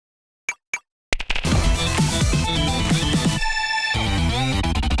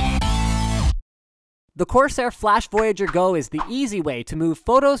The Corsair Flash Voyager Go is the easy way to move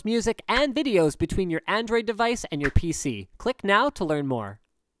photos, music, and videos between your Android device and your PC. Click now to learn more.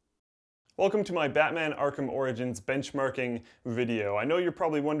 Welcome to my Batman Arkham Origins benchmarking video. I know you're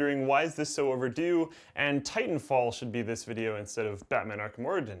probably wondering, why is this so overdue? And Titanfall should be this video instead of Batman Arkham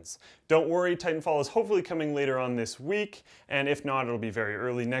Origins. Don't worry, Titanfall is hopefully coming later on this week, and if not, it'll be very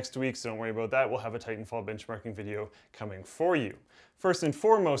early next week, so don't worry about that. We'll have a Titanfall benchmarking video coming for you. First and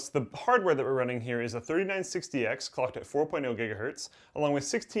foremost, the hardware that we're running here is a 3960X clocked at 4.0 GHz, along with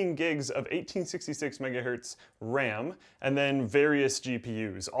 16 gigs of 1866 MHz RAM, and then various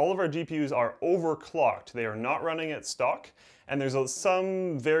GPUs. All of our GPUs are overclocked. They are not running at stock, and there's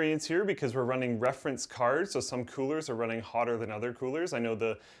some variance here because we're running reference cards, so some coolers are running hotter than other coolers. I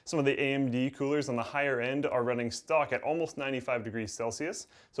know some of the AMD coolers on the higher end are running stock at almost 95 degrees Celsius,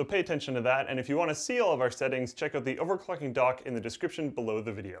 so pay attention to that. And if you want to see all of our settings, check out the overclocking doc in the description below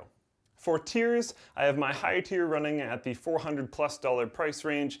the video. For tiers, I have my higher tier running at the $400+ price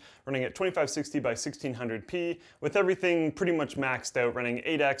range, running at 2560 by 1600p, with everything pretty much maxed out, running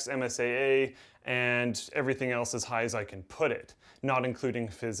 8x MSAA, and everything else as high as I can put it, not including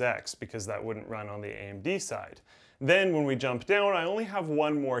PhysX, because that wouldn't run on the AMD side. Then when we jump down, I only have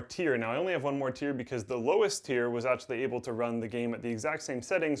one more tier. Now I only have one more tier because the lowest tier was actually able to run the game at the exact same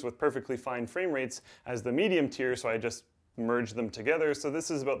settings with perfectly fine frame rates as the medium tier, so I just merge them together. So this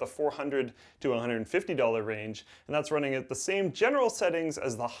is about the $400 to $150 range, and that's running at the same general settings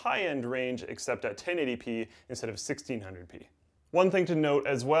as the high-end range, except at 1080p instead of 1600p. One thing to note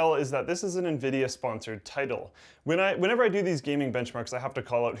as well is that this is an NVIDIA sponsored title. Whenever I do these gaming benchmarks, I have to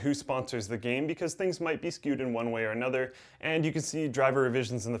call out who sponsors the game because things might be skewed in one way or another, and you can see driver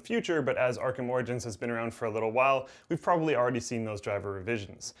revisions in the future, but as Arkham Origins has been around for a little while, we've probably already seen those driver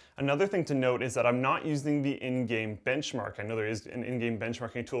revisions. Another thing to note is that I'm not using the in-game benchmark. I know there is an in-game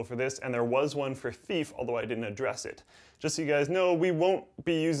benchmarking tool for this, and there was one for Thief, although I didn't address it. Just so you guys know, we won't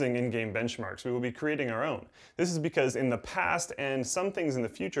be using in-game benchmarks. We will be creating our own. This is because in the past, and some things in the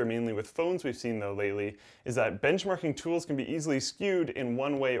future, mainly with phones we've seen though lately, is that benchmarking tools can be easily skewed in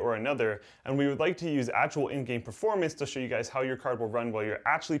one way or another, and we would like to use actual in-game performance to show you guys how your card will run while you're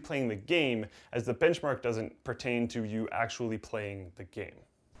actually playing the game, as the benchmark doesn't pertain to you actually playing the game.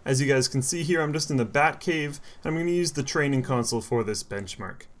 As you guys can see here, I'm just in the Batcave, and I'm going to use the training console for this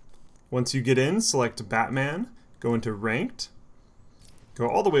benchmark. Once you get in, select Batman, go into Ranked, go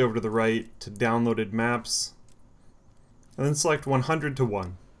all the way over to the right to Downloaded Maps, and then select 100 to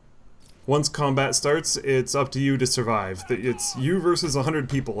 1. Once combat starts, it's up to you to survive. It's you versus 100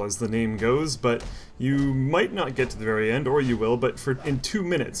 people as the name goes, but you might not get to the very end, or you will, but in 2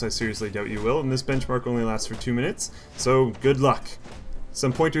 minutes, I seriously doubt you will, and this benchmark only lasts for 2 minutes, so good luck.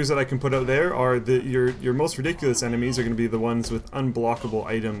 Some pointers that I can put out there are that your most ridiculous enemies are going to be the ones with unblockable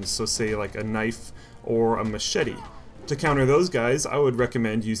items, so say like a knife or a machete. To counter those guys, I would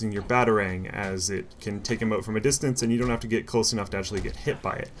recommend using your Batarang, as it can take them out from a distance and you don't have to get close enough to actually get hit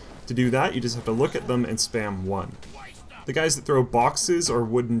by it. To do that, you just have to look at them and spam 1. The guys that throw boxes or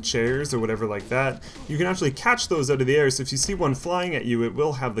wooden chairs or whatever like that, you can actually catch those out of the air, so if you see one flying at you, it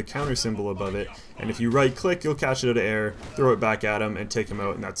will have the counter symbol above it, and if you right click, you'll catch it out of air, throw it back at them, and take them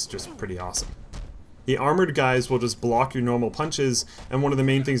out, and that's just pretty awesome. The armored guys will just block your normal punches, and one of the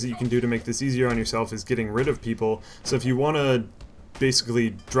main things that you can do to make this easier on yourself is getting rid of people. So if you want to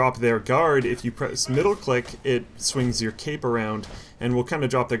basically drop their guard, if you press middle click, it swings your cape around and will kind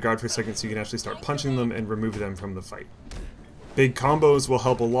of drop their guard for a second so you can actually start punching them and remove them from the fight. Big combos will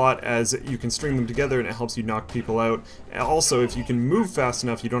help a lot, as you can string them together and it helps you knock people out. Also, if you can move fast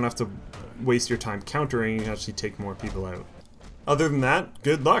enough, you don't have to waste your time countering, you can actually take more people out. Other than that,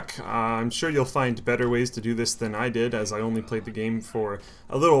 good luck. I'm sure you'll find better ways to do this than I did, as I only played the game for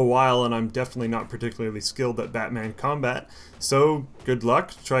a little while and I'm definitely not particularly skilled at Batman combat. So good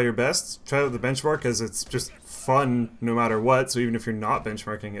luck, try your best, try out the benchmark, as it's just fun no matter what, so even if you're not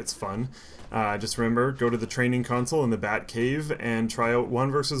benchmarking, it's fun. Just remember, go to the training console in the Batcave and try out 1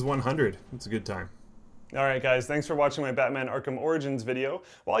 versus 100. It's a good time. Alright guys, thanks for watching my Batman Arkham Origins video.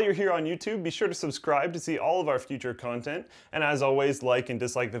 While you're here on YouTube, be sure to subscribe to see all of our future content. And as always, like and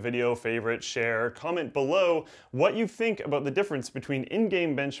dislike the video, favorite, share, comment below what you think about the difference between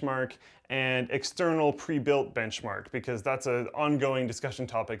in-game benchmark and external pre-built benchmark, because that's an ongoing discussion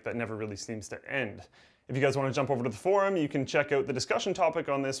topic that never really seems to end. If you guys want to jump over to the forum, you can check out the discussion topic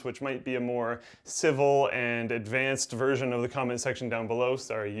on this, which might be a more civil and advanced version of the comment section down below.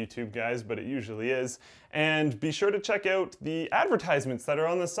 Sorry, YouTube guys, but it usually is. And be sure to check out the advertisements that are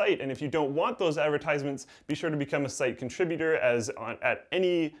on the site. And if you don't want those advertisements, be sure to become a site contributor, as at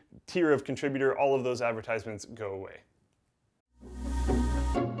any tier of contributor, all of those advertisements go away.